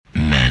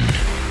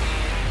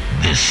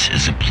This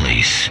is a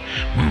place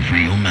where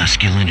real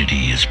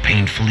masculinity is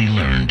painfully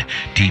learned,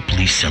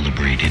 deeply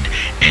celebrated,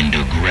 and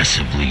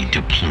aggressively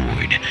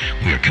deployed.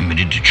 We are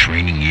committed to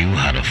training you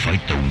how to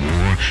fight the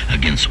war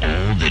against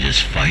all that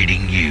is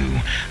fighting you.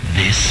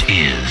 This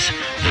is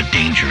the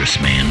Dangerous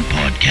Man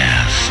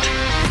Podcast.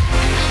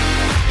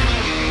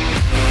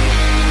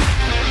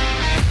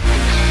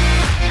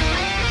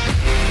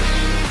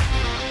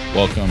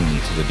 Welcome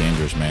to the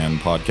Dangerous Man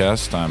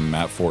Podcast. I'm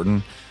Matt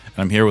Fortin.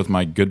 I'm here with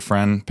my good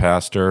friend,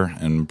 pastor,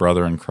 and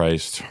brother in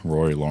Christ,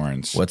 Rory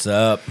Lawrence. What's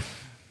up?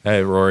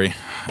 Hey, Rory.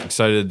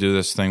 Excited to do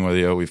this thing with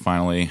you. We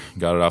finally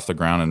got it off the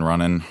ground and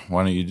running.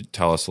 Why don't you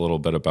tell us a little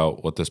bit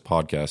about what this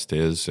podcast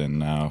is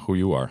and who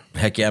you are?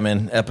 Heck yeah,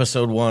 man.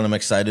 Episode 1, I'm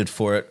excited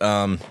for it.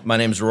 My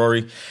name's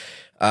Rory.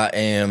 I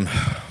am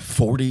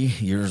 40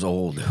 years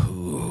old.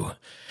 Ooh.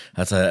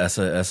 That's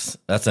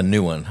a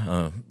new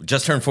one.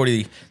 Just turned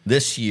 40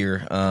 this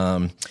year.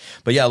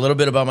 But yeah, a little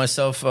bit about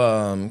myself.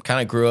 Kind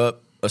of grew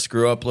up a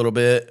screw up a little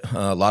bit,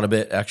 a lot of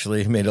it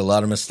actually. Made a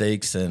lot of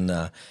mistakes, and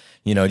do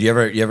you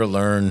ever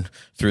learn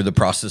through the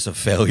process of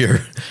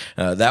failure?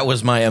 That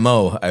was my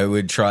MO. I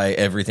would try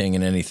everything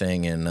and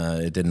anything, and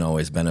it didn't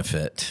always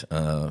benefit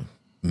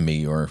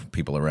me or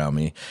people around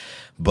me.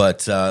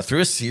 But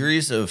through a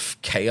series of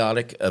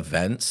chaotic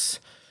events,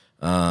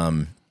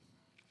 God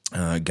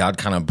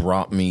kind of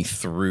brought me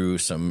through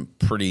some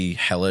pretty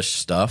hellish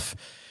stuff,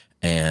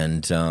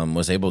 and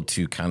was able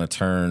to kind of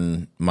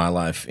turn my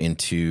life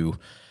into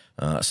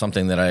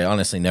something that I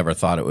honestly never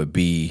thought it would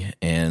be.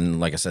 And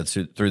like I said,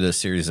 through this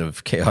series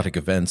of chaotic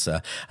events,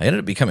 I ended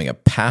up becoming a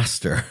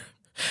pastor.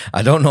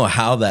 I don't know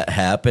how that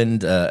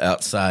happened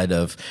outside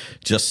of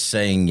just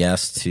saying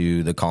yes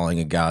to the calling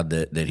of God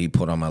that he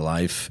put on my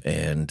life.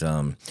 And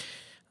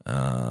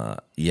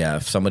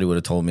if somebody would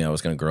have told me I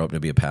was going to grow up to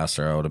be a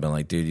pastor, I would have been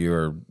like, dude,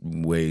 you're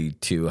way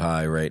too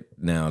high right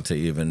now to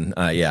even,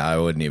 I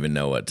wouldn't even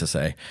know what to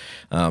say.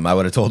 I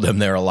would have told them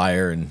they're a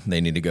liar and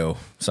they need to go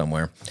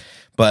somewhere.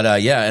 But I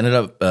ended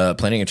up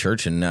planting a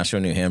church in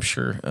Nashua, New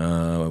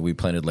Hampshire. We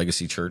planted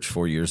Legacy Church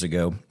 4 years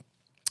ago.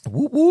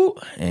 Woo woo!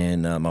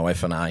 And my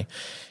wife and I.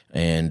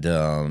 And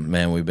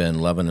man, we've been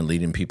loving and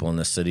leading people in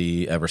the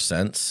city ever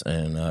since.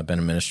 And I've been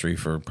in ministry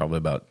for probably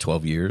about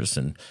 12 years,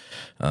 and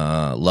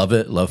love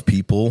it, love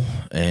people,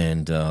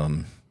 and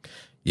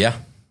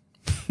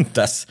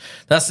that's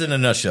in a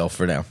nutshell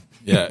for now.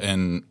 Yeah,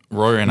 and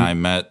Rory and I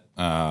met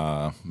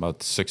about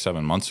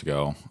 6-7 months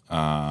ago.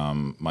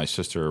 My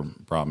sister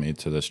brought me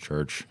to this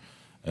church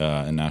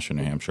in Nashua,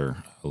 New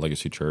Hampshire, a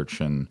Legacy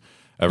Church, and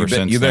ever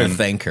since you better then,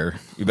 thank her.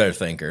 You better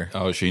thank her.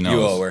 Oh, she knows.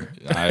 You owe her.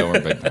 I owe her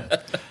big time.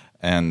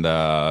 And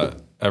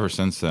ever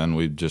since then,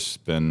 we've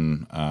just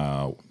been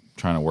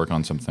trying to work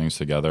on some things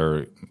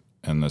together,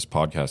 and this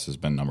podcast has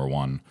been number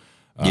one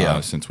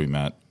since we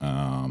met.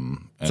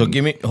 So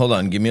give me a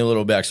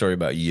little backstory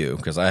about you,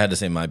 because I had to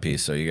say my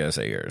piece, so you got to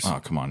say yours. Oh,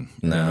 come on.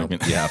 No,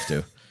 you have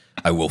to.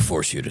 I will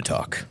force you to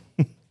talk.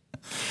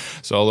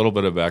 So a little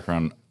bit of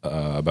background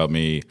about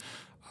me.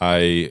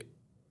 I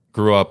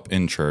grew up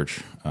in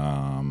church,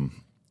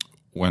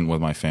 went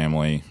with my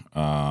family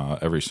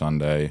every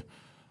Sunday.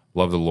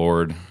 Loved the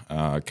Lord.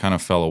 Kind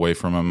of fell away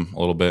from him a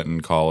little bit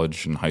in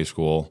college and high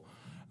school,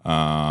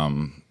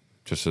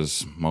 just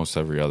as most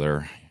every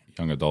other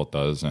young adult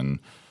does. And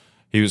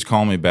he was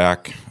calling me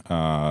back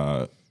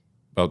about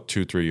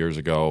 2-3 years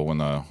ago when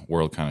the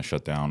world kind of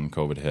shut down,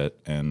 COVID hit,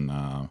 and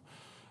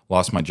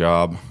lost my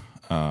job,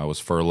 was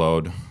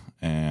furloughed,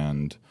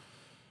 and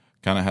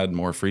kind of had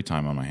more free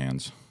time on my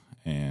hands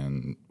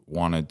and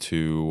wanted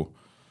to,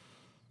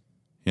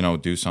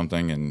 do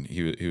something. And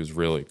he was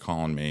really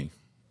calling me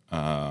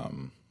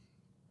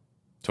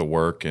to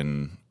work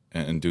and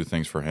do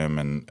things for him.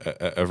 And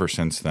ever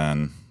since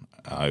then,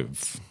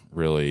 I've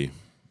really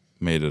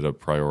made it a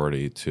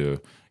priority to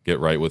get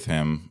right with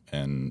him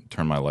and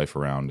turn my life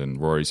around.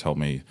 And Rory's helped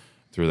me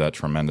through that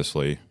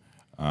tremendously,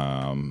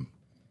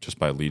 just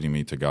by leading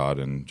me to God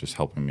and just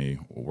helping me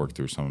work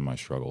through some of my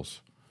struggles.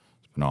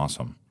 It's been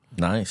awesome.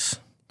 Nice.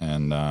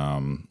 And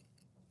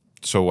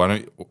so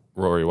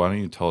Rory, why don't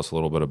you tell us a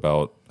little bit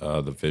about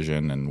the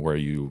vision and where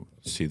you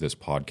see this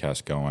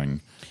podcast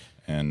going,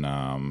 and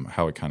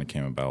how it kind of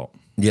came about.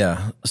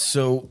 Yeah.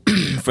 So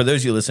for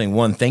those of you listening,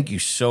 one, thank you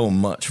so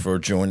much for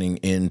joining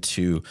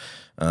into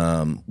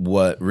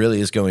what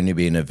really is going to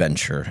be an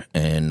adventure.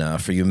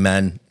 And for you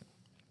men,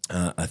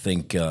 I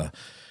think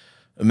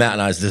Matt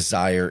and I's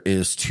desire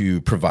is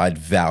to provide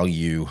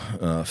value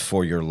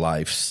for your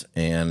lives.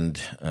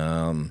 And,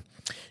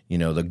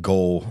 the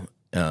goal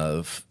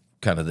of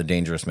kind of the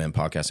Dangerous Man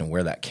Podcast and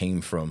where that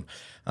came from.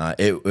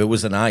 It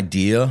was an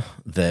idea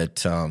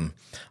that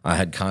I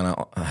had kind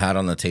of had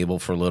on the table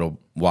for a little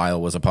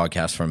while, was a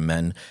podcast for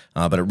men,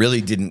 but it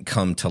really didn't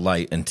come to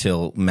light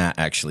until Matt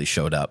actually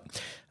showed up.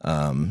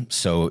 And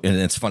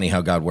it's funny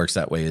how God works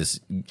that way. Is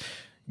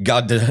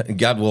God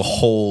will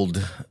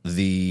hold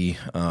the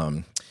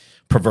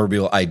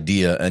proverbial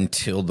idea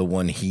until the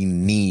one he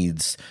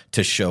needs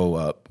to show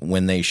up.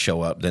 When they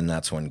show up, then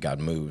that's when God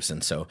moves.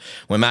 And so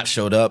when Matt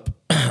showed up,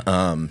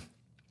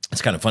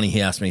 it's kind of funny.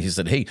 He asked me, he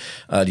said, "Hey,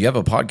 do you have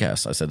a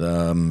podcast?" I said,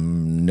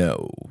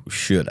 "No,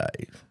 should I?"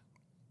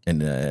 And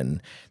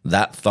then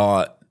that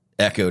thought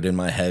echoed in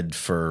my head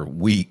for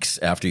weeks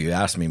after you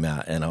asked me,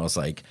 Matt. And I was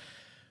like,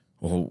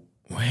 well,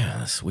 wow,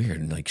 that's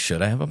weird. Like,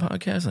 should I have a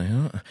podcast?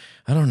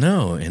 I don't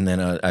know. And then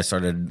I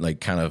started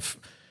like kind of,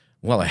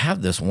 well, I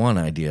have this one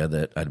idea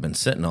that I'd been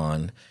sitting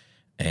on,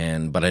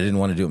 but I didn't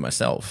want to do it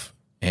myself.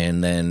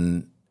 And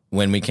then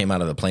when we came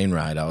out of the plane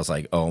ride, I was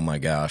like, oh my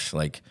gosh,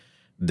 like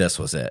this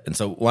was it. And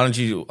so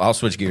I'll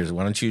switch gears.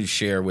 Why don't you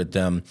share with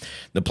them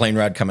the plane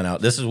ride coming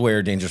out? This is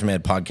where Dangerous Man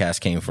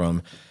podcast came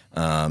from.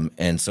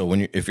 And so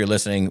if you're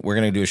listening, we're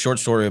going to do a short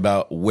story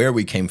about where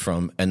we came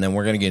from, and then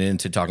we're going to get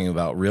into talking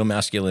about real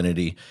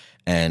masculinity.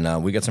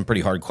 And we got some pretty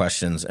hard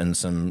questions and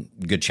some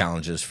good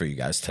challenges for you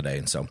guys today.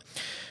 And so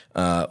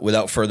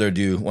without further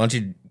ado, why don't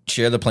you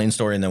share the plane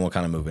story, and then we'll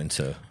kind of move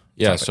into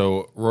Yeah,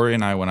 so Rory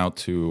and I went out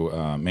to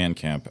Man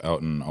Camp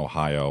out in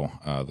Ohio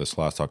this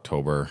last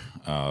October.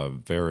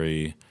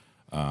 Very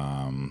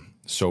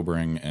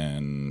sobering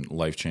and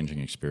life-changing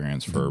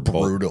experience for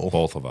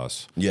both of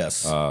us.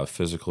 Yes.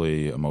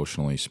 Physically,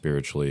 emotionally,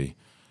 spiritually.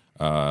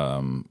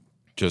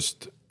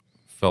 Just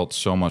felt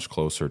so much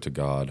closer to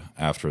God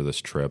after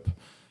this trip.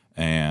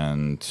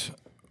 And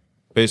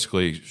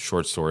basically,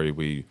 short story,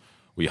 we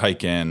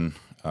hike in,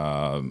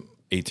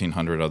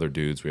 1,800 other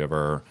dudes. We have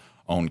our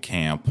own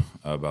camp,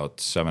 about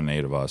 7,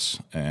 8 of us,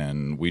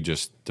 and we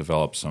just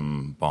developed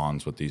some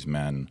bonds with these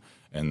men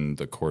in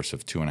the course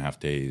of 2.5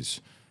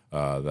 days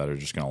that are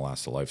just going to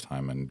last a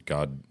lifetime. And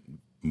God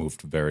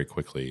moved very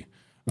quickly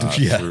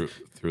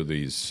through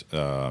these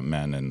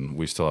men, and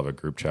we still have a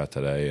group chat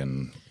today,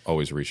 and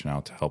always reaching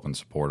out to help and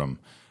support them.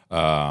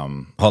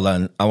 Hold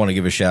on, I want to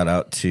give a shout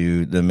out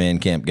to the Man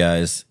Camp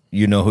guys.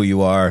 You know who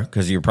you are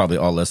because you're probably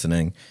all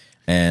listening,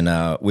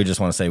 and we just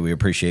want to say we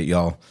appreciate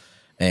y'all.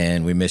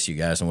 And we miss you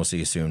guys, and we'll see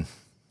you soon.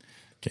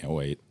 Can't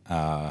wait.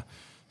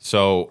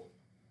 So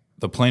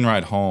the plane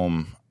ride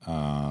home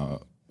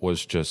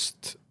was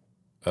just,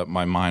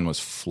 my mind was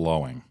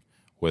flowing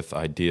with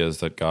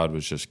ideas that God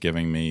was just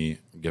giving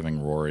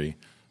Rory.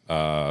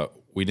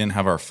 We didn't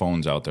have our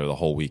phones out there the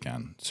whole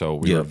weekend, so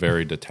we were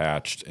very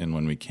detached. And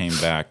when we came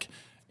back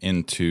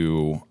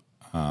into,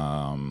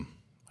 I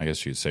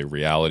guess you'd say,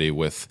 reality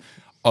with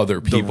other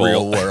people. The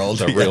real world.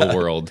 The real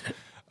world.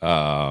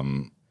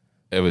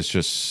 It was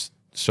just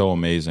so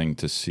amazing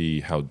to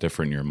see how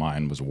different your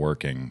mind was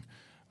working.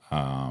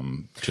 I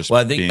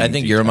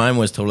think your mind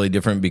was totally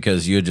different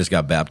because you had just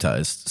got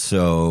baptized.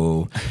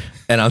 So,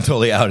 and I'm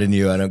totally out in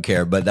you. I don't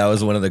care. But that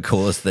was one of the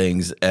coolest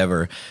things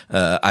ever.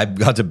 I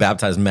got to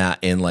baptize Matt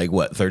in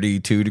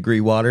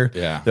 32-degree water.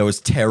 Yeah, that was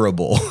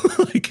terrible.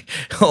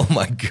 Oh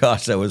my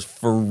gosh, that was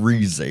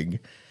freezing.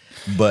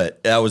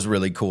 But that was a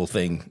really cool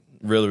thing.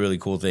 Really, really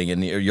cool thing.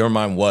 And your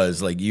mind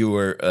was you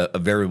were a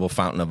variable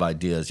fountain of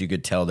ideas. You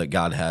could tell that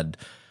God had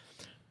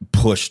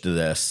pushed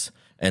this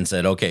and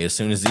said, okay, as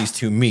soon as these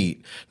two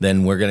meet,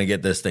 then we're going to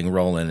get this thing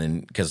rolling.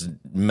 And because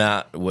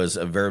Matt was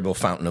a variable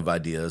fountain of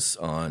ideas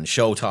on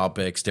show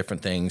topics,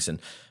 different things. And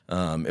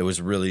it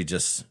was really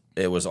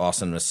it was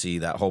awesome to see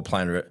that whole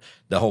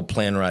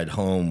plane ride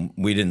home.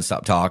 We didn't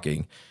stop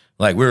talking.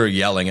 We were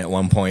yelling at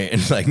one point,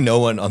 and no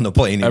one on the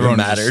plane even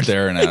mattered. Everyone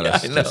staring at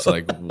us, just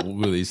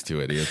who are these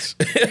two idiots?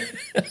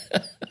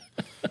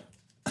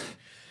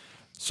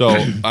 So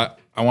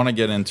I want to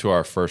get into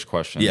our first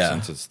question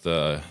since it's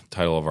the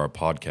title of our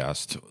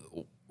podcast.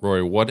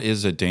 Rory, what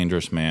is a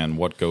dangerous man?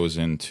 What goes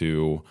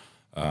into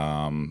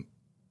an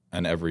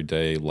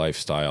everyday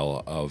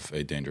lifestyle of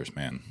a dangerous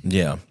man?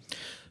 Yeah.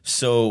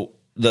 So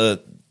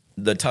the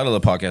title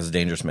of the podcast,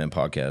 Dangerous Man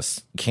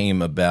Podcast,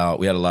 came about.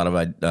 We had a lot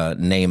of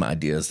name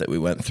ideas that we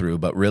went through,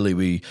 but really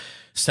we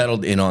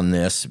settled in on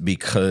this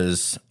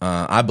because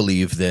I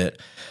believe that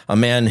a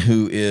man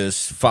who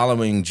is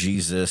following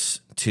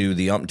Jesus to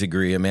the nth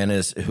degree, a man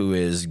who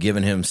is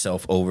given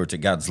himself over to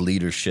God's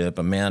leadership,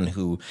 a man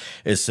who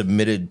is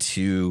submitted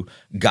to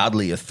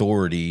godly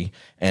authority,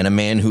 and a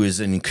man who is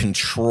in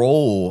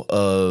control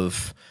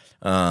of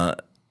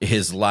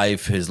his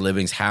life, his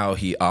livings, how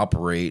he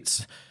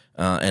operates,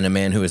 and a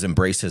man who has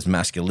embraced his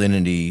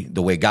masculinity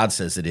the way God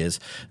says it is,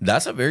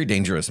 that's a very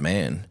dangerous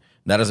man.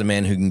 That is a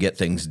man who can get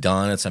things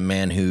done. It's a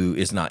man who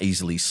is not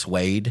easily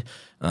swayed.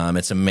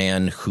 It's a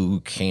man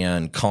who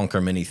can conquer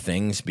many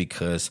things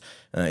because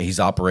he's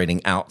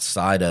operating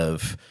outside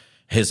of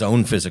his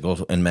own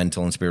physical and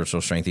mental and spiritual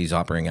strength. He's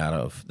operating out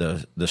of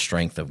the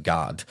strength of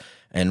God.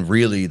 And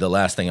really, the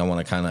last thing I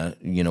want to kind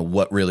of,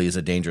 what really is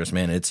a dangerous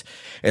man?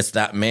 It's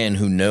that man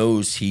who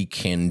knows he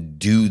can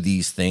do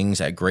these things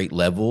at great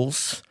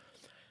levels,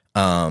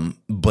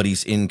 but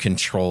he's in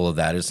control of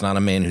that. It's not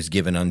a man who's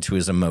given unto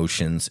his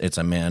emotions. It's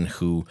a man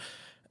who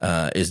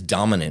is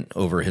dominant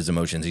over his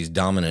emotions. He's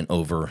dominant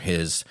over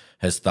his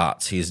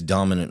thoughts. He's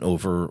dominant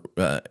over,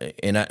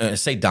 and I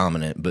say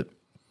dominant, but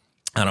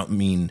I don't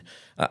mean.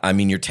 I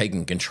mean, you're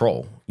taking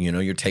control.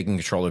 You're taking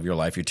control of your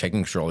life. You're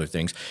taking control of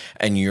things,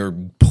 and you're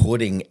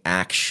putting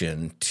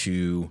action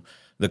to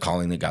the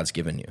calling that God's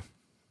given you.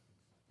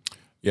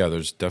 Yeah,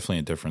 there's definitely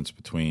a difference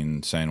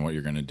between saying what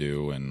you're going to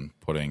do and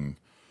putting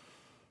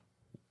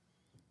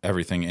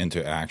everything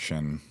into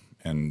action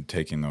and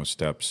taking those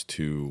steps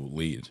to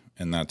lead.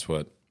 And that's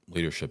what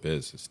leadership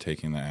is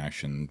taking the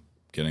action,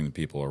 getting the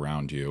people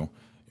around you,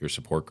 your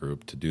support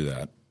group, to do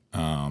that.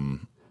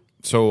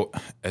 So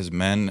as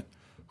men,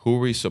 who are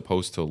we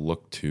supposed to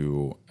look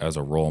to as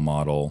a role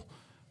model?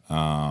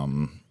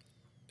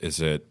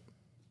 Is it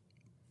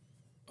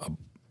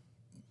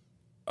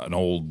an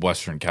old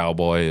Western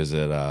cowboy? Is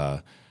it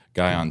a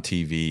guy on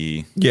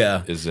TV?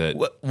 Yeah. Is it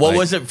what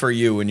was it for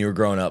you when you were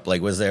growing up?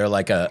 Like, was there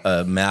like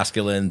a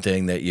masculine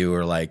thing that you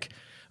were like,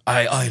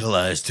 I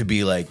idolized to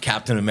be like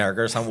Captain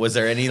America or something? Was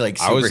there any like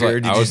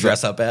superhero did you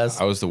dress up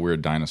as? I was the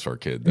weird dinosaur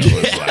kid that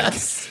was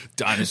like,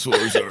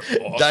 dinosaurs are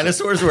awesome.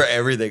 Dinosaurs were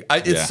everything.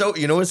 It's so,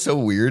 you know what's so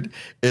weird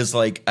is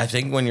like, I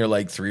think when you're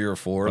like 3 or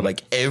 4,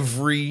 like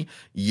every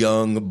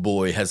young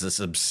boy has this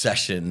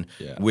obsession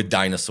with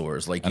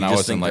dinosaurs. Like, and I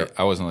wasn't like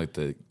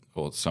the,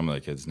 well, some of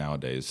the kids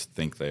nowadays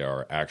think they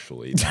are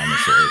actually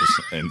dinosaurs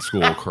in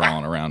school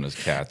crawling around as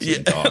cats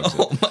and dogs.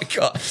 Oh my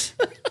gosh.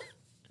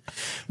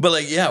 But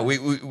like, yeah,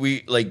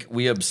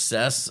 we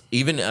obsess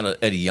even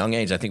at a young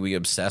age. I think we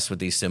obsess with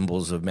these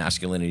symbols of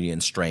masculinity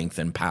and strength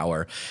and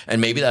power, and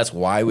maybe that's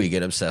why we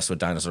get obsessed with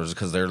dinosaurs,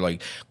 because they're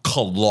like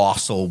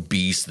colossal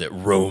beasts that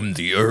roam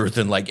the earth,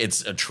 and like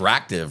it's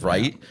attractive,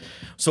 right?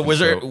 So,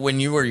 when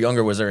you were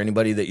younger, was there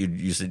anybody that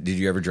did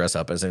you ever dress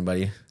up as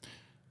anybody?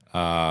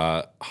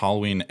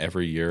 Halloween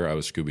every year, I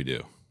was Scooby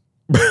Doo.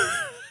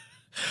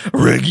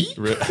 Reggie,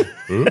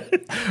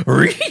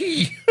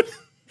 Reggie.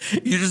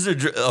 You just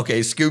okay,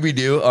 Scooby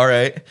Doo. All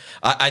right.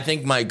 I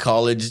think my not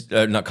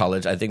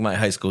college. I think my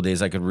high school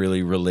days, I could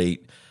really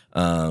relate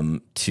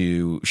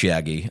to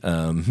Shaggy.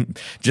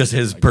 Just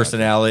his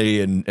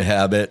personality and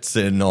habits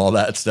and all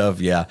that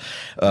stuff. Yeah.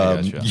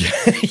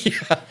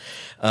 Yeah.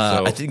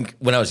 I think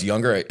when I was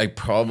younger, I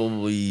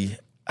probably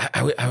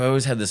I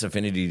always had this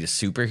affinity to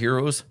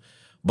superheroes,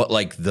 but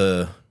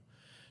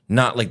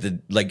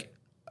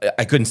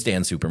I couldn't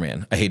stand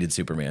Superman. I hated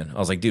Superman. I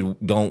was like, dude,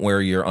 don't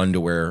wear your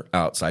underwear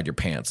outside your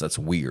pants. That's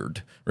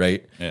weird,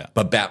 right? Yeah.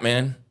 But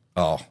Batman,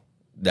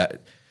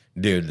 that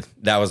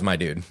was my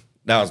dude.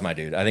 That was my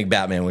dude. I think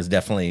Batman was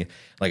definitely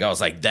like, I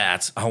was like, I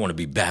want to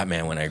be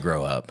Batman when I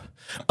grow up.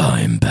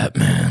 I'm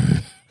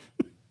Batman.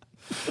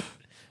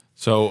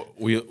 So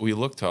we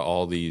look to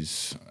all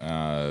these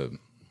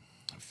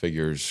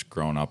figures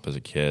growing up as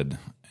a kid,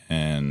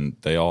 and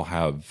they all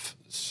have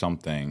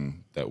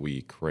something that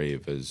we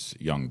crave as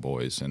young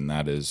boys, and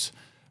that is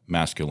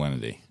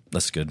masculinity.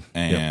 That's good.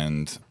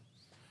 And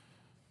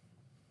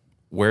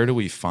where do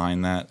we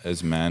find that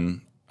as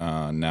men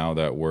now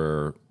that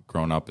we're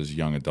grown up as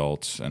young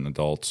adults and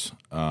adults?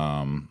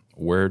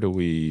 Where do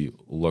we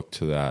look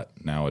to that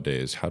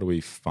nowadays? How do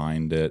we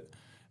find it?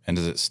 And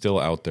is it still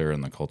out there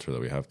in the culture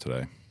that we have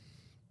today?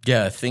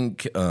 Yeah, I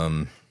think,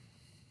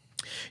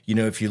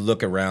 if you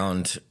look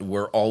around,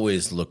 we're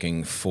always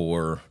looking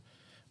for,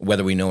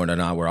 whether we know it or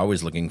not, we're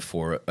always looking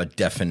for a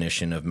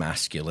definition of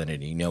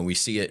masculinity. We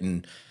see it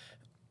in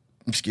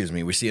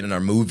our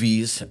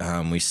movies.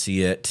 We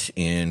see it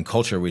in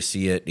culture. We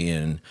see it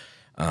in,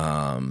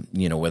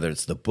 whether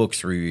it's the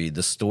books we read,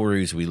 the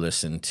stories we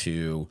listen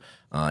to,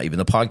 even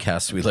the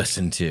podcasts we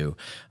listen to.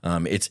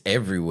 It's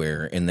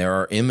everywhere. And there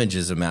are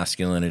images of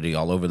masculinity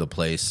all over the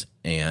place,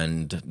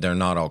 and they're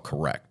not all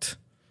correct.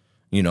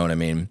 You know what I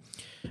mean?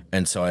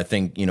 And so I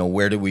think,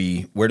 where do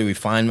we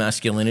find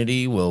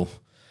masculinity? Well,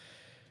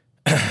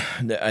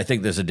 I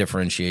think there's a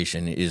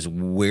differentiation is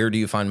where do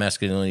you find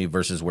masculinity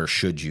versus where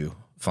should you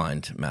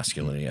find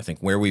masculinity. I think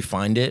where we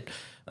find it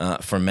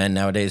for men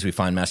nowadays, we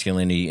find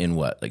masculinity in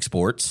what? Like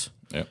sports.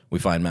 Yep. We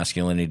find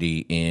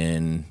masculinity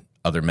in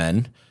other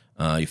men.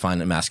 You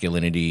find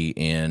masculinity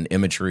in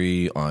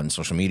imagery on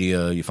social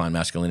media. You find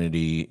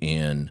masculinity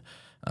in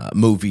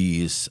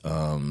movies.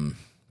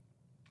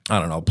 I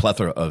don't know, a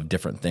plethora of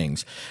different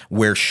things.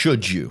 Where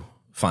should you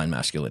find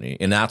masculinity?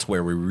 And that's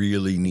where we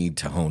really need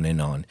to hone in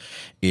on,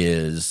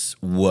 is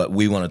what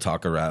we want to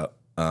talk about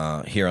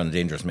here on the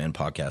Dangerous Man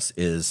podcast,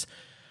 is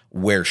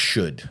where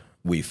should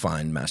we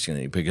find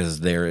masculinity?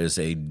 Because there is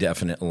a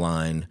definite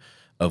line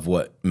of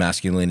what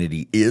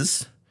masculinity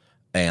is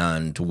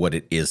and what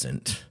it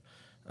isn't.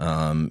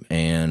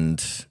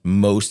 And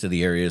most of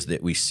the areas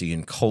that we see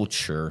in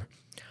culture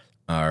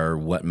are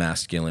what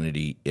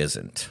masculinity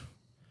isn't.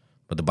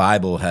 But the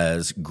Bible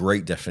has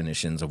great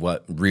definitions of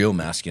what real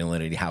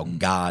masculinity, how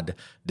God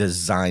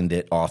designed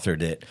it,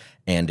 authored it,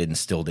 and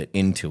instilled it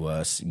into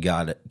us.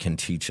 God can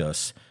teach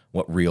us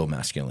what real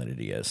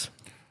masculinity is.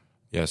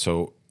 Yeah,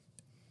 so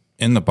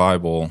in the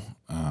Bible,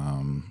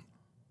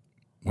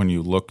 when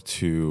you look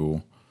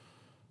to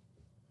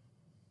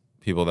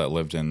people that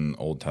lived in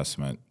Old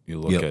Testament, you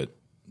look at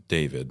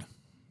David,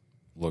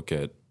 look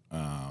at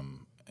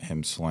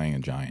him slaying a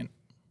giant.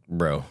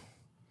 Bro.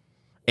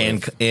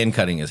 And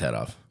cutting his head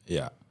off.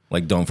 Yeah.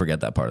 Like, don't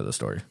forget that part of the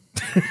story.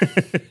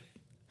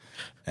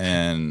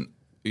 And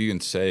you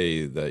can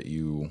say that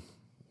you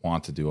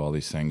want to do all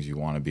these things. You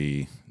want to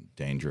be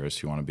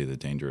dangerous. You want to be the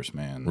dangerous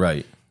man.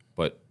 Right.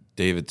 But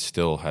David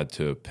still had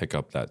to pick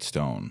up that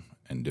stone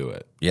and do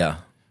it. Yeah.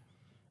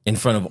 In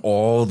front of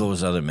all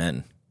those other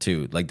men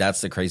too. Like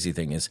that's the crazy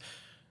thing is,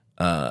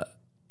 and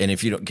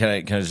if you don't, can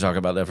I just talk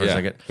about that for a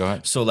second? Go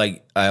ahead. So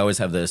like, I always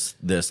have this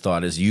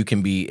thought is you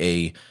can be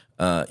a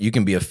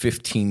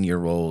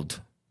 15-year-old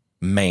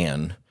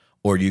man,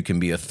 or you can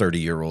be a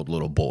 30-year-old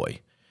little boy.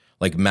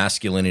 Like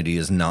masculinity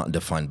is not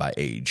defined by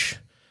age.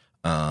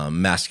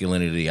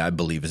 Masculinity, I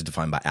believe, is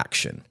defined by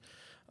action.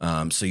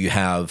 So you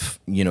have,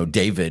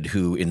 David,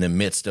 who in the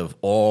midst of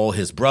all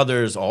his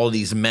brothers, all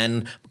these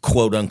men,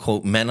 quote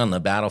unquote, men on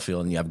the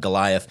battlefield, and you have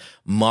Goliath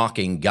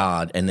mocking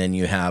God. And then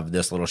you have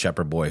this little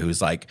shepherd boy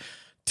who's like,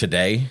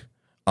 today,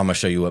 I'm going to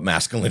show you what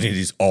masculinity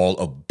is all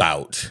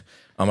about.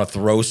 I'm going to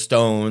throw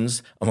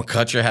stones. I'm going to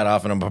cut your head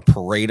off, and I'm going to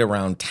parade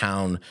around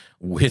town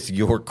with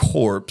your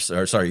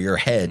your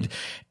head.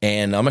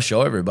 And I'm going to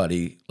show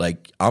everybody,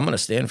 like, I'm going to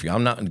stand for you.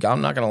 I'm not going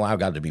to allow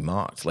God to be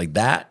mocked. Like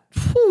that,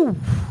 whew,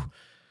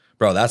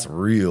 bro, that's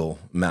real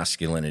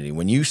masculinity.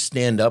 When you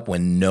stand up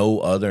when no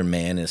other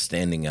man is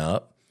standing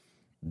up,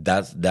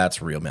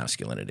 that's real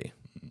masculinity.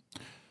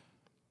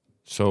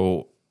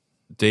 So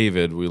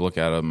David, we look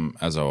at him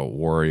as a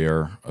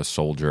warrior, a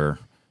soldier,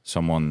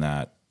 someone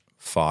that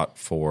fought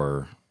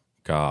for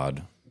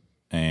God.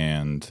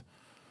 And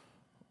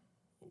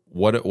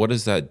what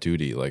is that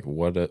duty? Like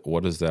what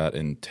does that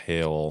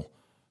entail?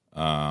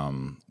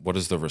 What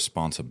is the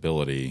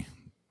responsibility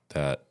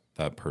that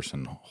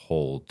person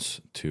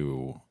holds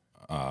to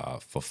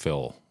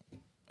fulfill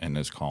in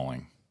his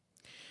calling?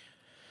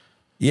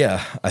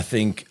 Yeah, I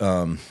think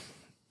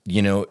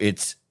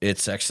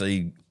it's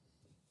actually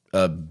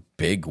a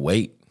big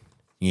weight.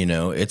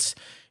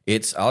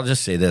 It's I'll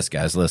just say this,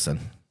 guys, listen.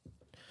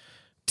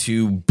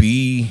 To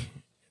be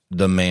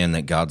the man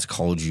that God's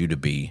called you to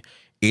be,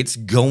 it's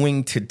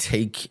going to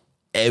take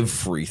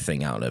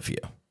everything out of you.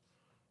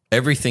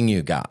 Everything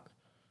you got.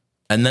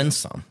 And then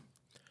some.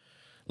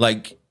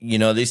 Like,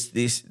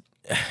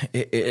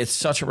 it's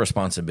such a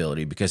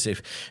responsibility, because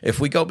if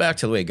we go back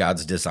to the way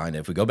God's designed it,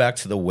 if we go back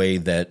to the way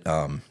that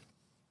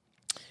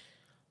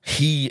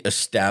He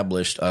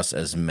established us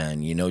as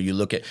men, you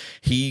look at,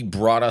 He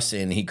brought us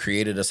in, He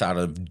created us out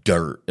of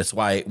dirt. It's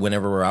why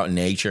whenever we're out in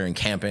nature and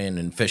camping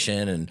and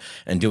fishing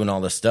and doing all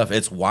this stuff,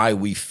 it's why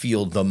we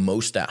feel the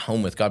most at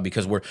home with God,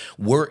 because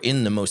we're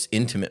in the most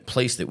intimate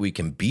place that we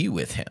can be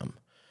with Him.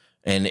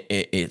 And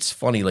it's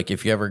funny, like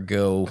if you ever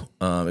go,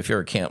 if you're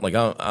a camp, like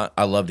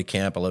I love to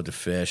camp, I love to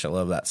fish, I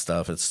love that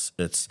stuff.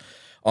 It's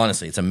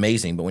honestly, it's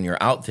amazing. But when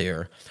you're out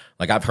there,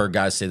 like I've heard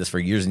guys say this for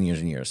years and years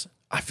and years,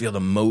 I feel the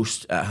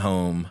most at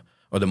home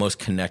or the most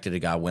connected to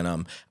God when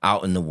I'm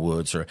out in the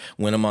woods, or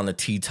when I'm on the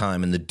tee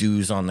time and the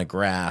dew's on the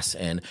grass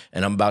and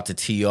I'm about to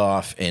tee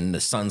off and the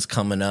sun's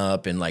coming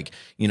up and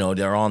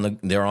they're on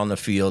the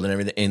field and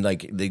everything, and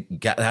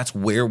that's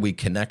where we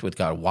connect with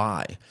God.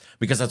 Why?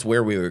 Because that's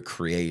where we were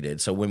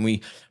created. So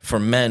for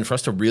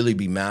us to really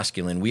be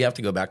masculine, we have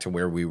to go back to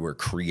where we were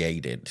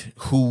created,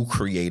 who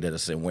created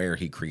us and where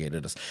He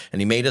created us. And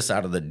He made us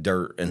out of the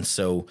dirt. And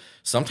so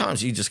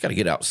sometimes you just got to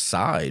get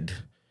outside.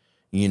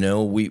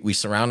 We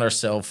surround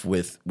ourselves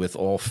with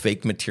all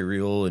fake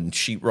material and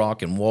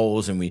sheetrock and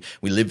walls, and we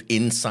live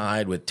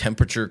inside with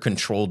temperature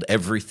controlled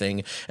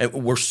everything. And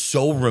we're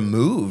so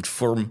removed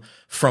from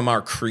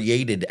our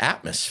created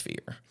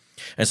atmosphere.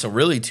 And so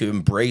really to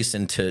embrace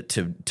and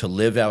to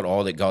live out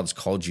all that God's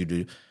called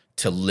you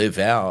to live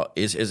out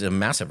is a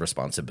massive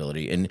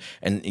responsibility.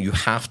 And you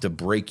have to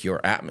break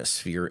your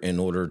atmosphere in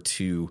order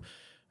to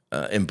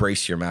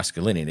embrace your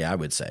masculinity, I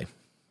would say.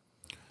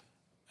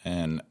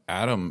 And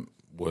Adam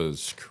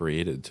was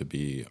created to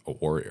be a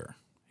warrior.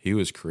 He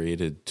was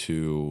created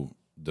to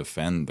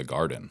defend the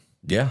garden.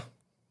 Yeah.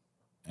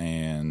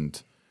 And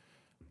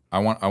I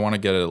want to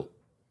get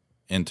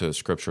into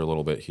scripture a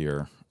little bit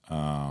here,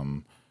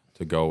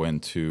 to go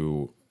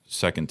into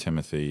 2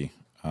 Timothy.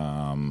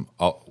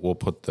 We'll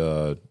put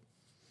the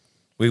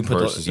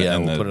verses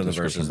in the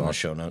verses in the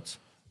show notes.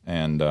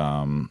 And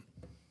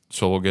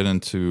so we'll get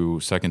into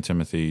 2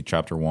 Timothy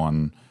chapter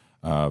 1,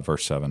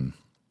 verse 7.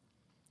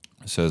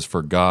 It says,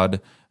 "For God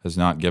has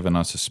not given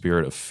us a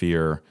spirit of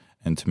fear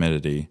and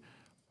timidity,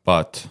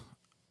 but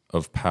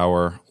of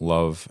power,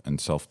 love, and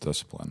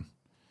self-discipline."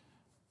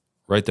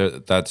 Right there,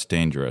 that's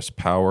dangerous.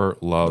 Power,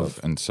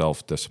 love, and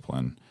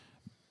self-discipline.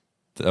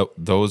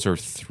 Those are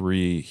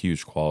three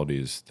huge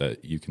qualities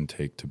that you can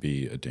take to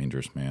be a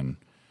dangerous man.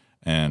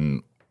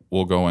 And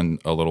we'll go in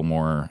a little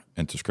more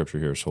into scripture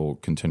here. So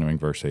continuing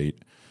verse 8.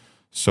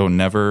 "So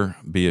never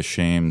be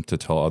ashamed to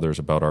tell others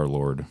about our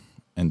Lord,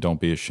 and don't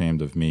be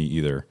ashamed of me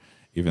either,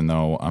 even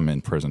though I'm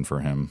in prison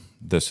for Him."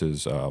 This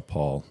is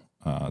Paul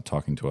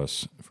talking to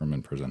us from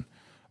in prison.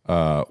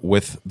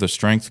 "With the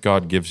strength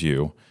God gives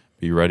you,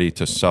 be ready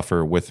to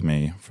suffer with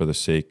me for the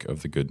sake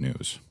of the good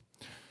news."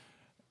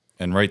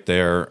 And right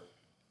there,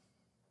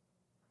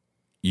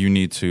 you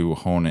need to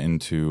hone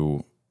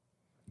into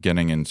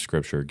getting in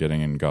Scripture,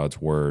 getting in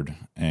God's Word,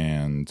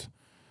 and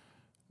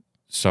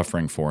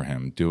suffering for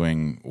Him,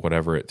 doing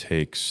whatever it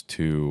takes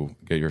to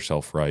get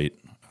yourself right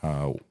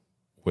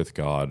with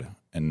God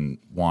and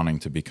wanting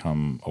to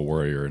become a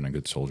warrior and a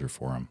good soldier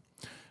for him.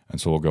 And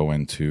so we'll go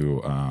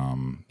into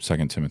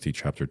 2 Timothy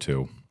chapter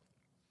 2,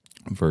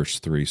 verse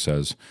 3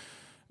 says,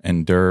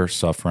 "Endure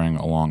suffering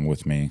along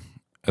with me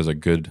as a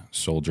good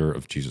soldier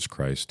of Jesus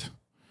Christ.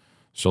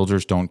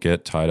 Soldiers don't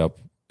get tied up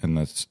in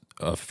the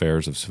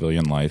affairs of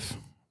civilian life,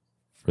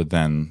 for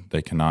then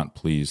they cannot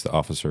please the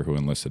officer who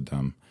enlisted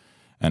them.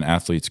 And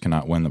athletes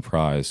cannot win the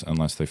prize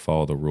unless they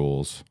follow the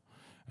rules.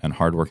 And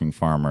hardworking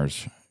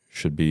farmers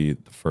should be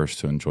the first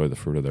to enjoy the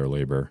fruit of their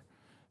labor.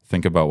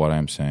 Think about what I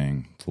am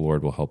saying. The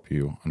Lord will help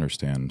you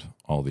understand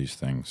all these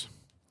things."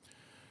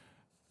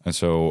 And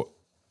so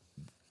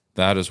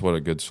that is what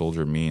a good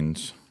soldier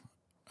means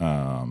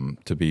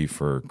to be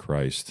for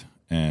Christ.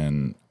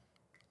 And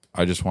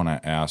I just want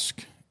to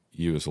ask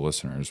you as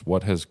listeners,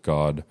 what has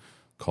God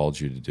called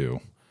you to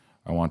do?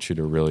 I want you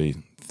to really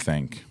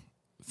think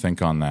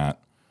on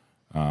that,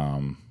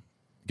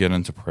 get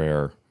into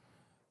prayer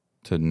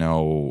to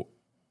know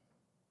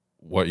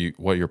what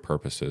your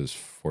purpose is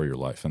for your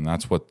life. And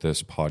that's what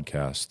this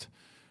podcast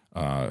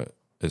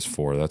is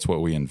for. That's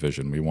what we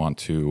envision. We want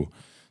to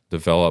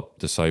develop,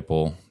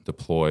 disciple,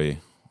 deploy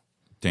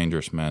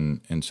dangerous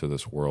men into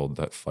this world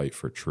that fight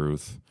for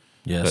truth,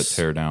 that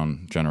tear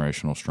down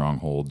generational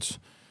strongholds.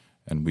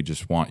 And we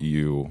just want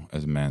you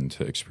as men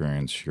to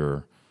experience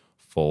your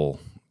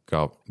full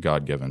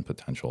God-given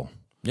potential.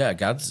 Yeah,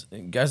 guys,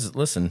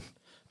 listen.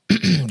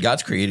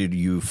 God's created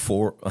you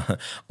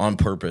on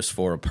purpose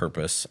for a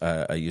purpose.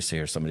 I used to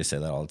hear somebody say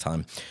that all the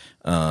time,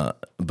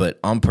 but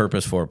on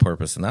purpose for a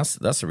purpose, and that's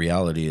the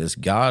reality. Is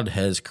God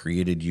has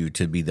created you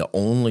to be the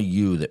only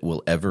you that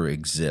will ever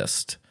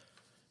exist,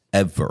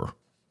 ever.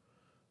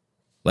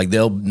 Like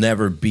there'll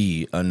never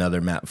be another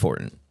Matt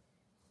Fortin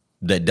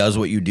that does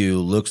what you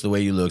do, looks the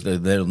way you look.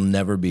 There'll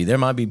never be. There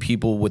might be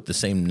people with the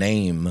same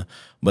name,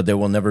 but there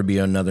will never be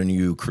another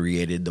you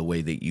created the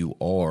way that you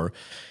are.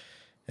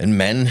 And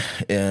men,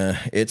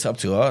 it's up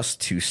to us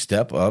to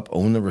step up,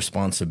 own the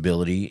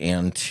responsibility,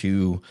 and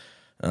to,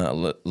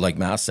 like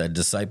Matt said,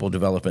 disciple,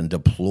 develop, and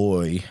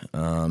deploy.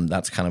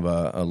 That's kind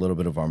of a little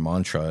bit of our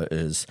mantra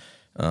is,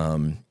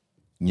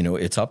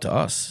 it's up to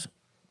us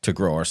to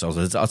grow ourselves.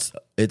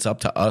 It's up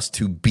to us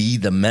to be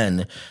the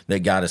men that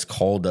God has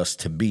called us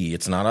to be.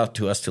 It's not up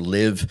to us to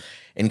live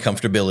in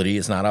comfortability.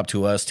 It's not up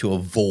to us to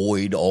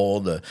avoid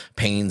all the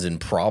pains and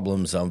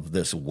problems of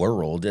this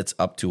world. It's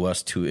up to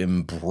us to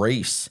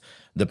embrace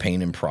the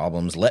pain and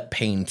problems. Let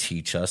pain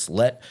teach us.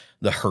 Let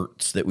the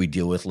hurts that we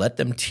deal with, let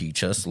them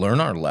teach us, learn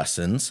our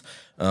lessons,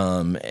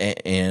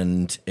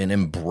 and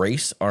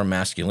embrace our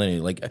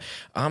masculinity. Like,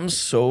 I'm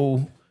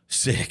so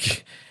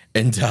sick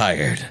and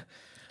tired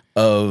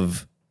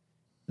of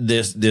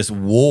this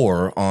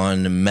war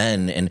on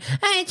men and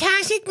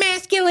toxic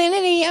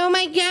masculinity. Oh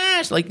my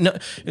gosh.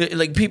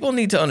 Like people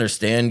need to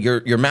understand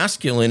your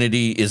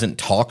masculinity isn't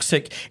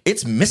toxic.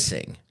 It's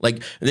missing.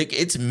 Like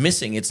it's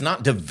missing. It's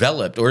not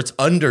developed, or it's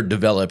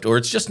underdeveloped, or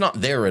it's just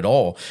not there at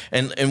all.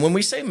 And when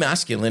we say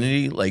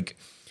masculinity,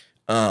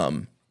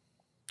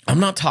 I'm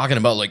not talking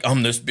about like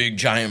I'm this big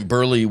giant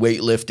burly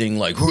weightlifting,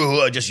 like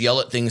I just yell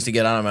at things to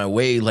get out of my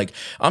way. Like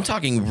I'm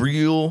talking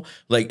real,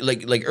 like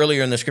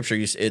earlier in the scripture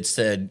it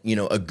said,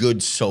 a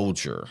good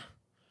soldier.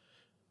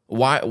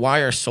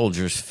 Why are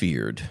soldiers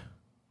feared?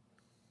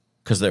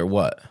 Because they're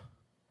what?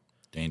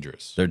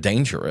 Dangerous. They're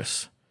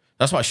dangerous.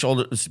 That's why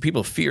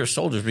people fear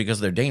soldiers,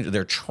 because they're dangerous.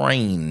 They're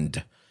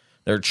trained.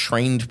 They're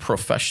trained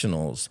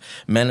professionals.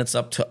 Men, it's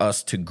up to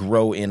us to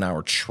grow in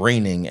our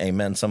training.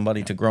 Amen.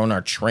 Somebody to grow in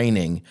our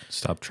training.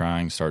 Stop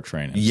trying, start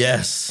training.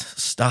 Yes.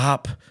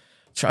 Stop.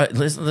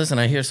 Listen,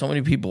 I hear so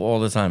many people all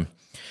the time.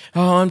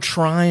 Oh, I'm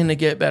trying to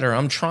get better.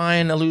 I'm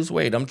trying to lose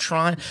weight. I'm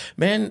trying.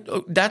 Man,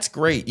 that's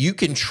great. You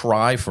can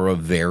try for a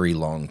very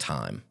long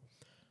time.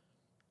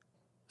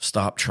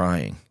 Stop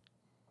trying.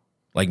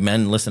 Like,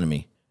 men, listen to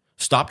me.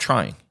 Stop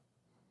trying.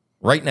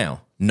 Right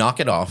now.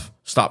 Knock it off.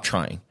 Stop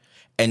trying.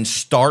 And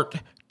start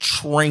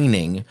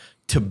training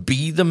to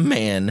be the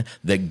man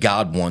that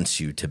God wants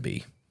you to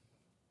be.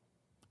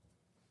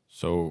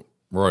 So,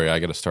 Rory, I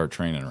got to start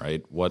training,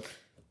 right? What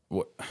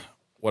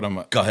am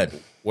I? Go ahead.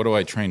 What do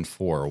I train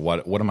for?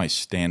 What am I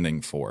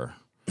standing for?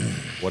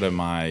 What am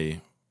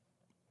I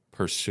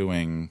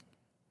pursuing?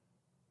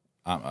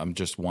 I'm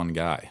just one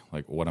guy.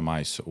 Like, what am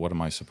I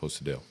supposed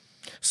to do?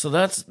 So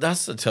that's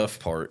the tough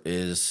part.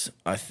 Is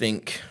I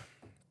think.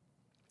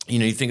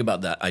 You think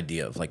about that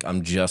idea of like,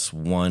 I'm just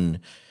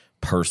one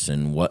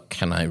person. What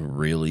can I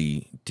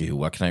really do?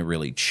 What can I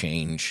really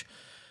change?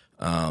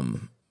 I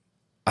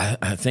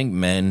think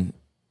men,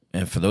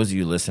 and for those of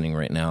you listening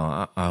right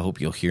now, I hope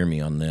you'll hear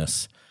me on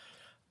this.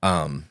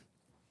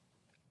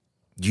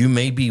 You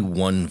may be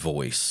one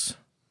voice,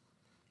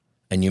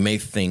 and you may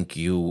think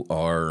you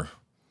are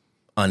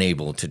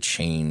unable to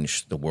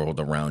change the world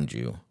around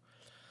you.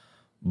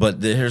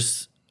 But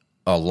there's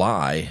a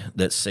lie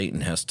that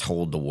Satan has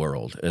told the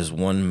world, is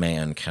one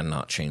man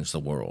cannot change the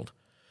world.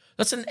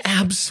 That's an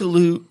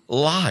absolute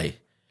lie.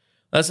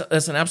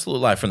 That's an absolute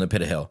lie from the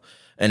pit of hell.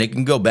 And it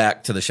can go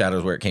back to the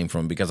shadows where it came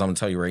from, because I'm going to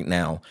tell you right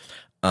now,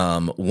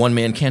 one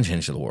man can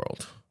change the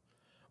world.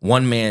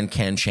 One man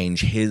can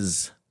change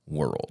his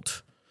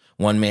world.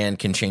 One man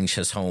can change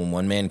his home.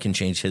 One man can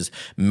change his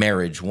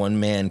marriage. One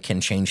man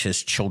can change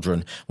his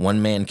children.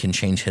 One man can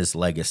change his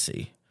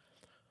legacy.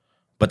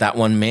 But that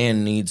one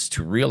man needs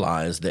to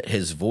realize that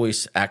his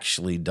voice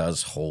actually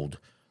does hold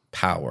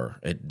power.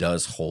 It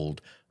does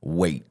hold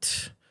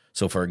weight.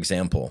 So, for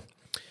example,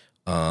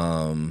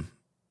 where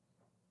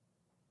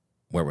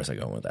was I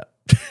going with that?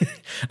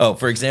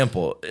 For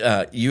example,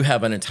 you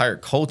have an entire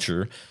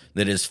culture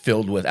that is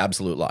filled with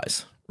absolute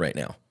lies right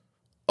now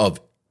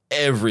of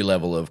every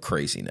level of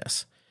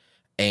craziness.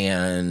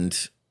 And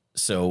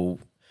so,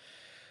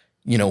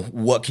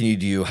 what can you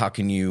do? How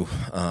can you,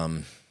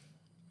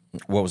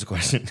 what was the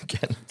question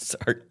again?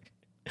 Sorry.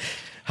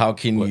 How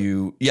can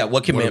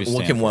what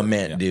can one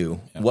man do?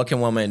 Yeah. What can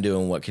one man do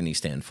and what can he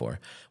stand for?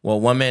 Well,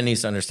 one man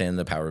needs to understand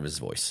the power of his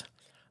voice.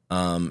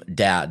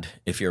 Dad,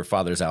 if your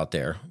father's out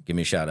there, give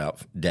me a shout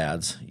out.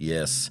 Dads,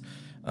 yes.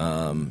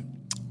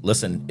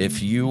 Listen,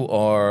 if you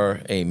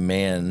are a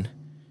man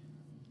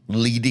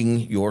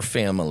leading your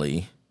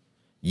family,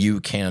 you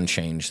can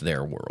change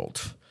their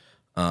world.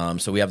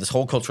 So we have this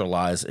whole culture of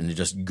lies and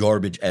just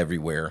garbage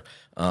everywhere.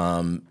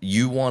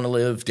 You want to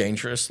live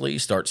dangerously,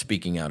 start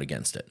speaking out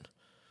against it.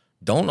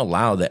 Don't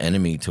allow the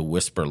enemy to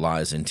whisper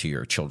lies into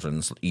your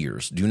children's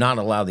ears. Do not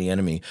allow the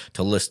enemy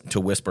to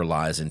whisper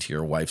lies into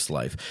your wife's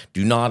life.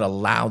 Do not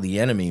allow the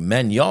enemy.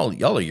 Men,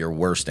 y'all are your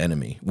worst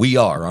enemy. We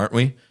are, aren't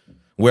we?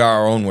 We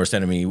are our own worst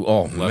enemy.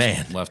 Oh,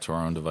 man. Left to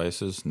our own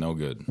devices, no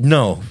good.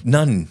 No,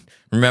 none.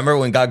 Remember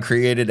when God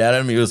created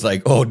Adam, he was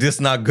like, oh,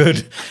 this not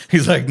good.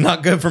 He's like,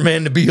 not good for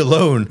man to be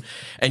alone.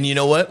 And you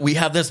know what? We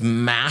have this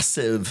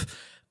massive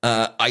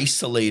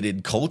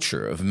isolated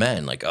culture of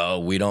men. Like, oh,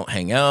 we don't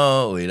hang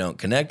out. We don't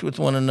connect with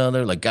one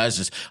another. Like,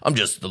 guys, I'm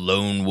just the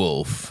lone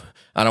wolf.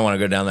 I don't want to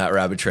go down that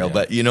rabbit trail,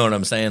 but you know what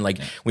I'm saying? Like,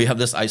 we have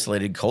this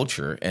isolated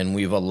culture, and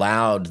we've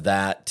allowed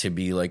that to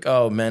be like,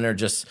 oh, men are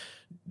just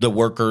the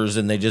workers,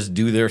 and they just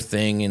do their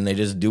thing, and they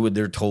just do what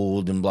they're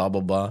told, and blah,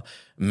 blah, blah.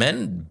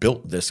 Men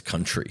built this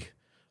country.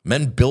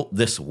 Men built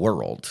this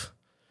world.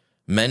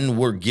 Men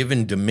were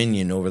given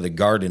dominion over the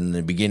garden in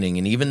the beginning.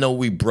 And even though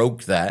we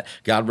broke that,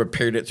 God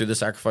repaired it through the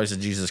sacrifice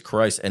of Jesus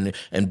Christ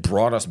and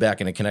brought us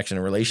back in a connection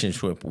and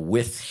relationship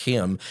with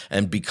him.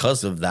 And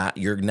because of that,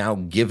 you're now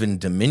given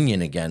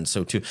dominion again.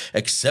 So to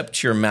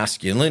accept your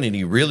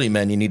masculinity, really,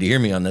 men, you need to hear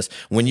me on this.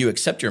 When you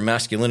accept your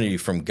masculinity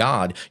from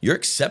God, you're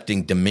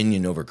accepting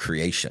dominion over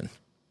creation.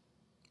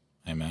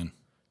 Amen.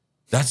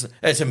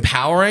 It's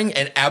empowering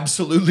and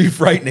absolutely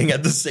frightening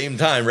at the same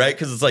time, right?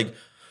 Because it's like,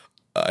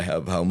 I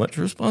have how much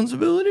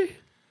responsibility?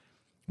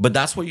 But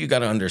that's what you got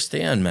to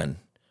understand, men.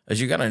 Is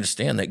you got to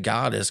understand that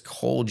God has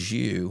called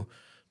you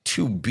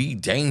to be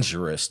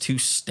dangerous, to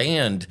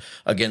stand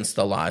against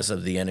the lies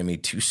of the enemy,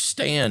 to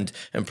stand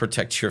and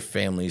protect your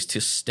families,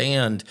 to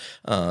stand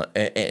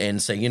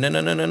and say,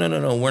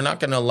 no, we're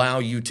not going to allow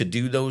you to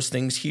do those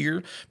things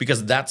here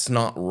because that's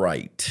not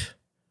right.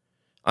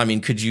 I mean,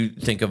 could you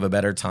think of a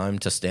better time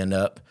to stand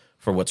up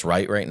for what's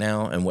right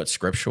now and what's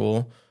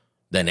scriptural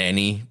than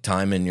any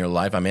time in your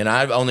life? I mean,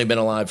 I've only been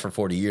alive for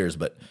 40 years,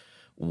 but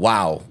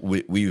wow,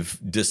 we've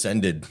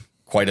descended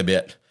quite a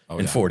bit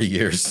in 40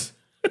 years.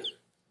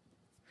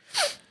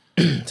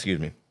 Excuse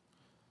me.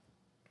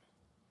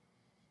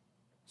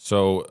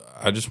 So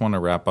I just want to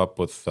wrap up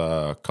with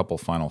a couple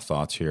final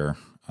thoughts here.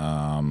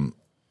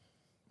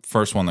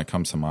 First one that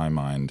comes to my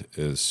mind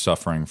is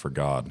suffering for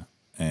God.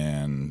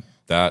 And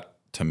that,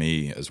 to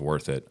me, is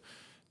worth it.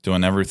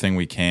 Doing everything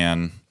we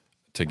can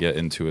to get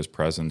into his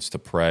presence, to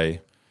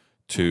pray,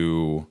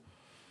 to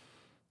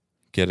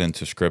get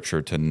into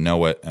Scripture, to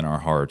know it in our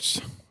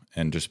hearts,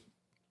 and just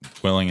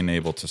willing and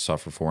able to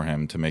suffer for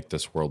him to make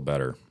this world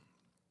better.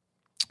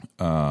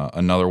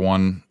 Another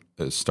one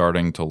is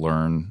starting to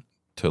learn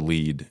to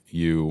lead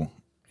you,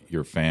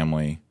 your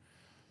family,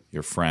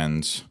 your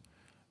friends,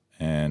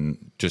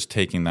 and just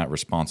taking that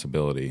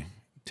responsibility,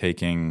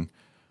 taking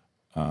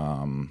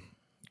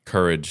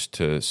courage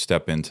to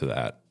step into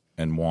that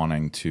and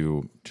wanting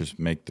to just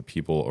make the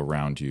people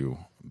around you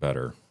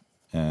better.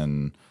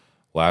 And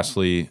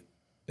lastly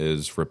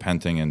is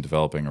repenting and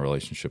developing a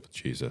relationship with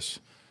Jesus.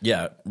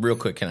 Yeah, real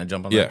quick, can I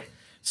jump on that? Yeah.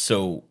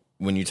 So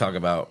when you talk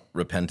about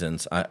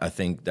repentance, I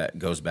think that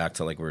goes back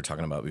to like we were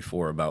talking about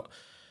before about,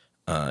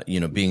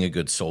 being a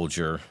good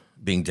soldier,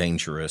 being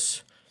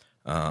dangerous.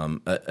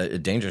 A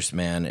dangerous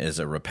man is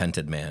a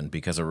repented man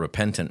because a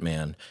repentant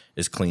man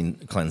is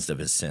cleansed of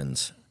his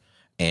sins.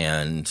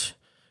 And,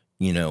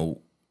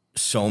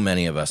 so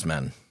many of us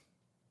men,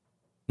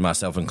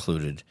 myself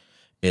included,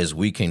 is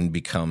we can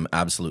become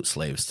absolute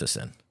slaves to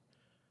sin.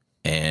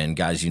 And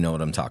guys, you know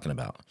what I'm talking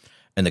about.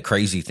 And the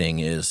crazy thing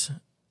is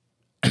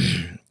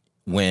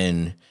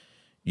when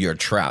you're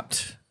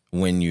trapped,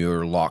 when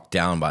you're locked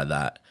down by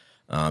that,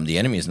 the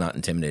enemy is not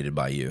intimidated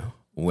by you.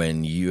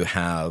 When he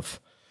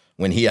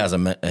has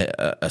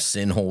a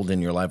sin hold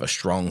in your life, a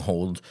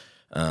stronghold,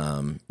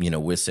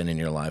 with sin in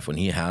your life, when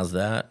he has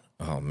that,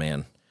 oh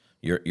man,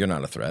 you're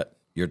not a threat.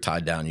 You're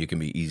tied down. You can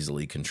be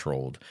easily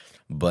controlled.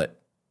 But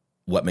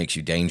what makes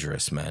you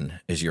dangerous, men,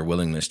 is your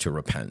willingness to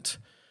repent.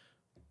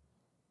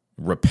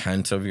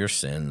 repent of your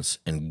sins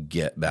and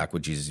get back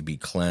with Jesus, be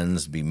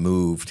cleansed, be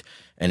moved,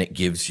 and it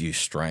gives you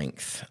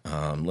strength.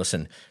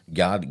 Listen,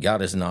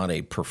 God is not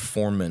a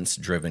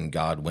performance-driven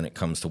God when it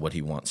comes to what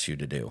he wants you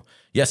to do.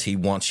 Yes, he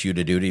wants you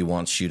to do it. He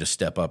wants you to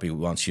step up. He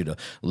wants you to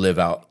live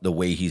out the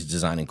way he's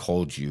designed and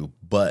called you.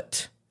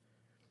 But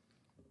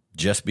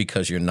just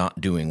because you're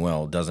not doing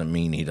well doesn't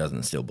mean he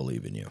doesn't still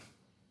believe in you.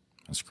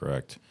 That's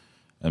correct.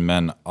 And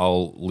men,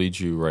 I'll lead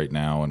you right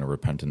now in a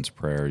repentance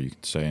prayer. You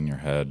can say in your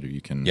head, or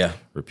you can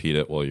repeat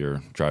it while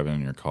you're driving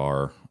in your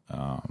car.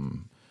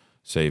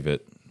 Save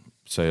it.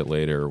 Say it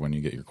later when you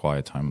get your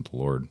quiet time with the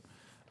Lord.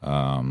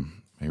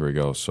 Here we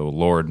go. So,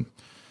 Lord,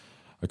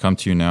 I come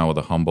to you now with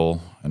a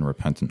humble and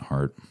repentant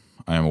heart.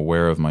 I am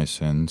aware of my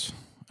sins,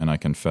 and I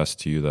confess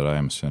to you that I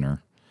am a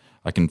sinner.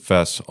 I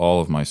confess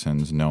all of my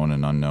sins, known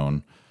and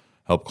unknown.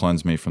 Help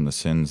cleanse me from the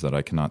sins that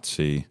I cannot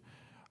see.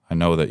 I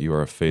know that you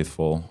are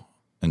faithful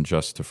and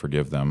just to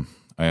forgive them.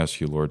 I ask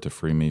you, Lord, to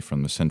free me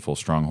from the sinful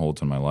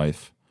strongholds in my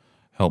life.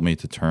 Help me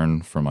to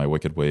turn from my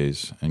wicked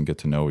ways and get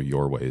to know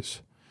your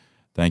ways.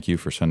 Thank you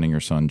for sending your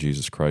Son,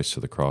 Jesus Christ, to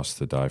the cross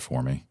to die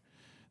for me.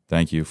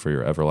 Thank you for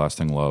your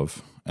everlasting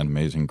love and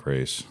amazing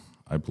grace.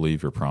 I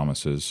believe your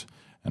promises,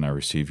 and I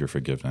receive your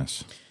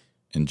forgiveness.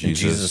 In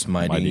Jesus'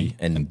 mighty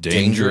and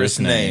dangerous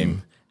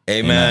name,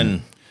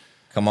 amen.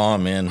 Come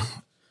on, man.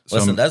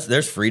 Listen,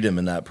 there's freedom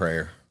in that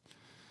prayer.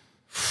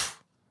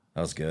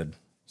 That was good.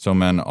 So,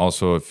 men,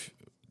 also, if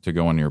to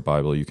go in your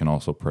Bible, you can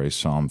also pray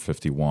Psalm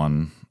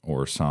 51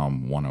 or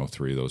Psalm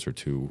 103. Those are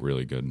two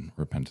really good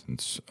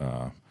repentance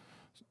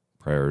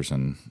prayers,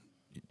 and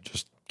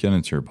just get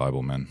into your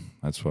Bible, men.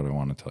 That's what I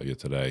want to tell you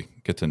today.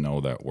 Get to know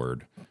that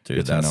word. Dude,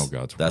 get to know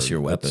God's word. That's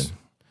your weapon.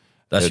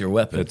 That's your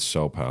weapon. It's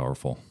so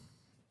powerful.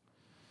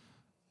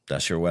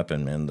 That's your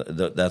weapon, man.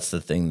 That's the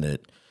thing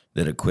that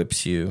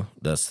equips you.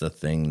 That's the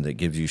thing that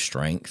gives you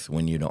strength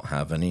when you don't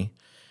have any.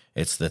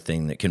 It's the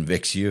thing that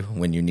convicts you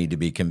when you need to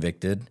be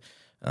convicted.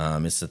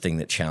 It's the thing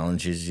that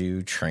challenges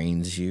you,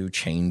 trains you,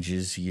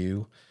 changes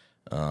you.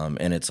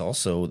 And it's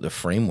also the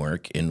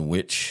framework in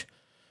which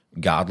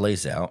God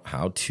lays out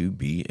how to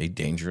be a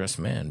dangerous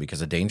man,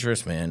 because a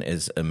dangerous man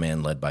is a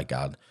man led by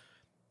God.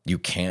 You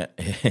can't,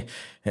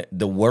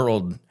 the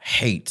world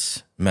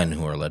hates men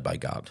who are led by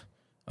God.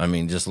 I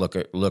mean, just look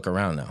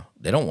around now.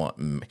 They don't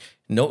want,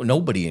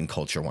 nobody in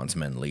culture wants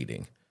men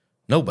leading.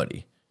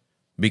 Nobody.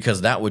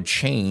 Because that would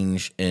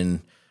change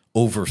and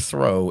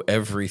overthrow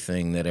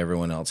everything that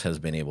everyone else has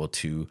been able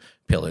to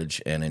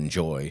pillage and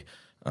enjoy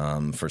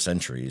for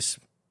centuries.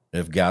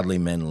 If godly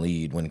men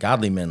lead, when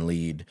godly men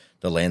lead,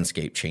 the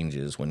landscape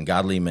changes. When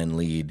godly men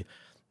lead,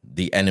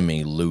 the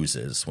enemy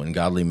loses. When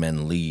godly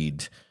men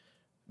lead,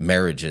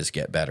 marriages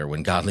get better.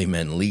 When godly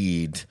men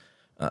lead,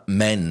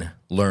 men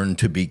learn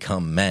to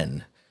become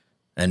men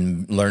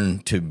and learn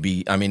to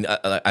be,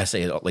 I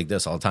say it like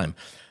this all the time.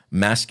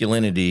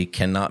 Masculinity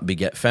cannot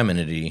beget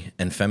femininity,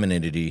 and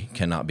femininity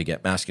cannot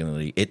beget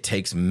masculinity. It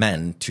takes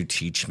men to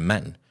teach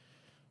men,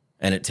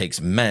 and it takes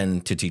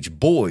men to teach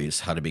boys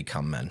how to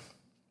become men.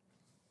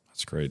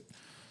 That's great.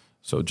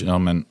 So,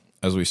 gentlemen,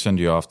 as we send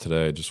you off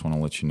today, I just want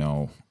to let you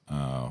know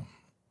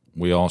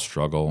we all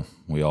struggle,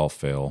 we all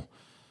fail,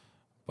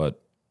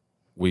 but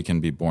we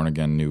can be born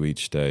again new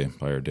each day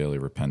by our daily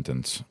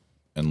repentance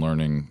and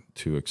learning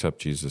to accept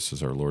Jesus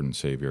as our Lord and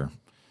Savior.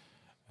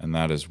 And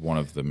that is one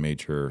of the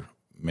major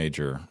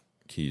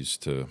keys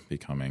to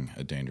becoming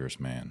a dangerous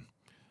man.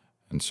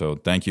 And so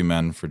thank you,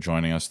 men, for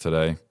joining us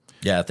today.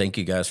 Yeah, thank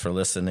you guys for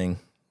listening.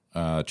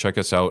 Check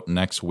us out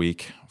next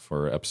week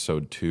for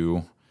episode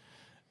 2.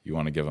 You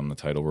want to give them the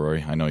title,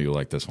 Rory? I know you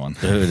like this one.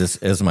 Dude, this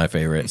is my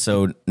favorite.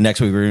 So next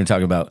week we're going to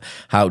talk about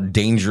how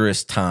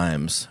dangerous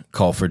times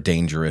call for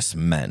dangerous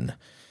men.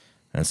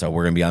 And so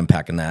we're going to be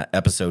unpacking that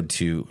episode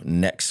 2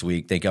 next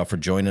week. Thank y'all for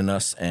joining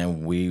us,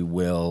 and we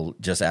will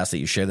just ask that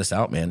you share this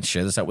out, man.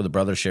 Share this out with a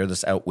brother. Share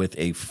this out with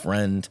a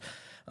friend.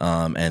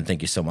 And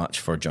thank you so much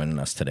for joining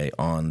us today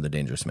on the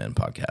Dangerous Man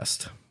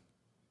Podcast.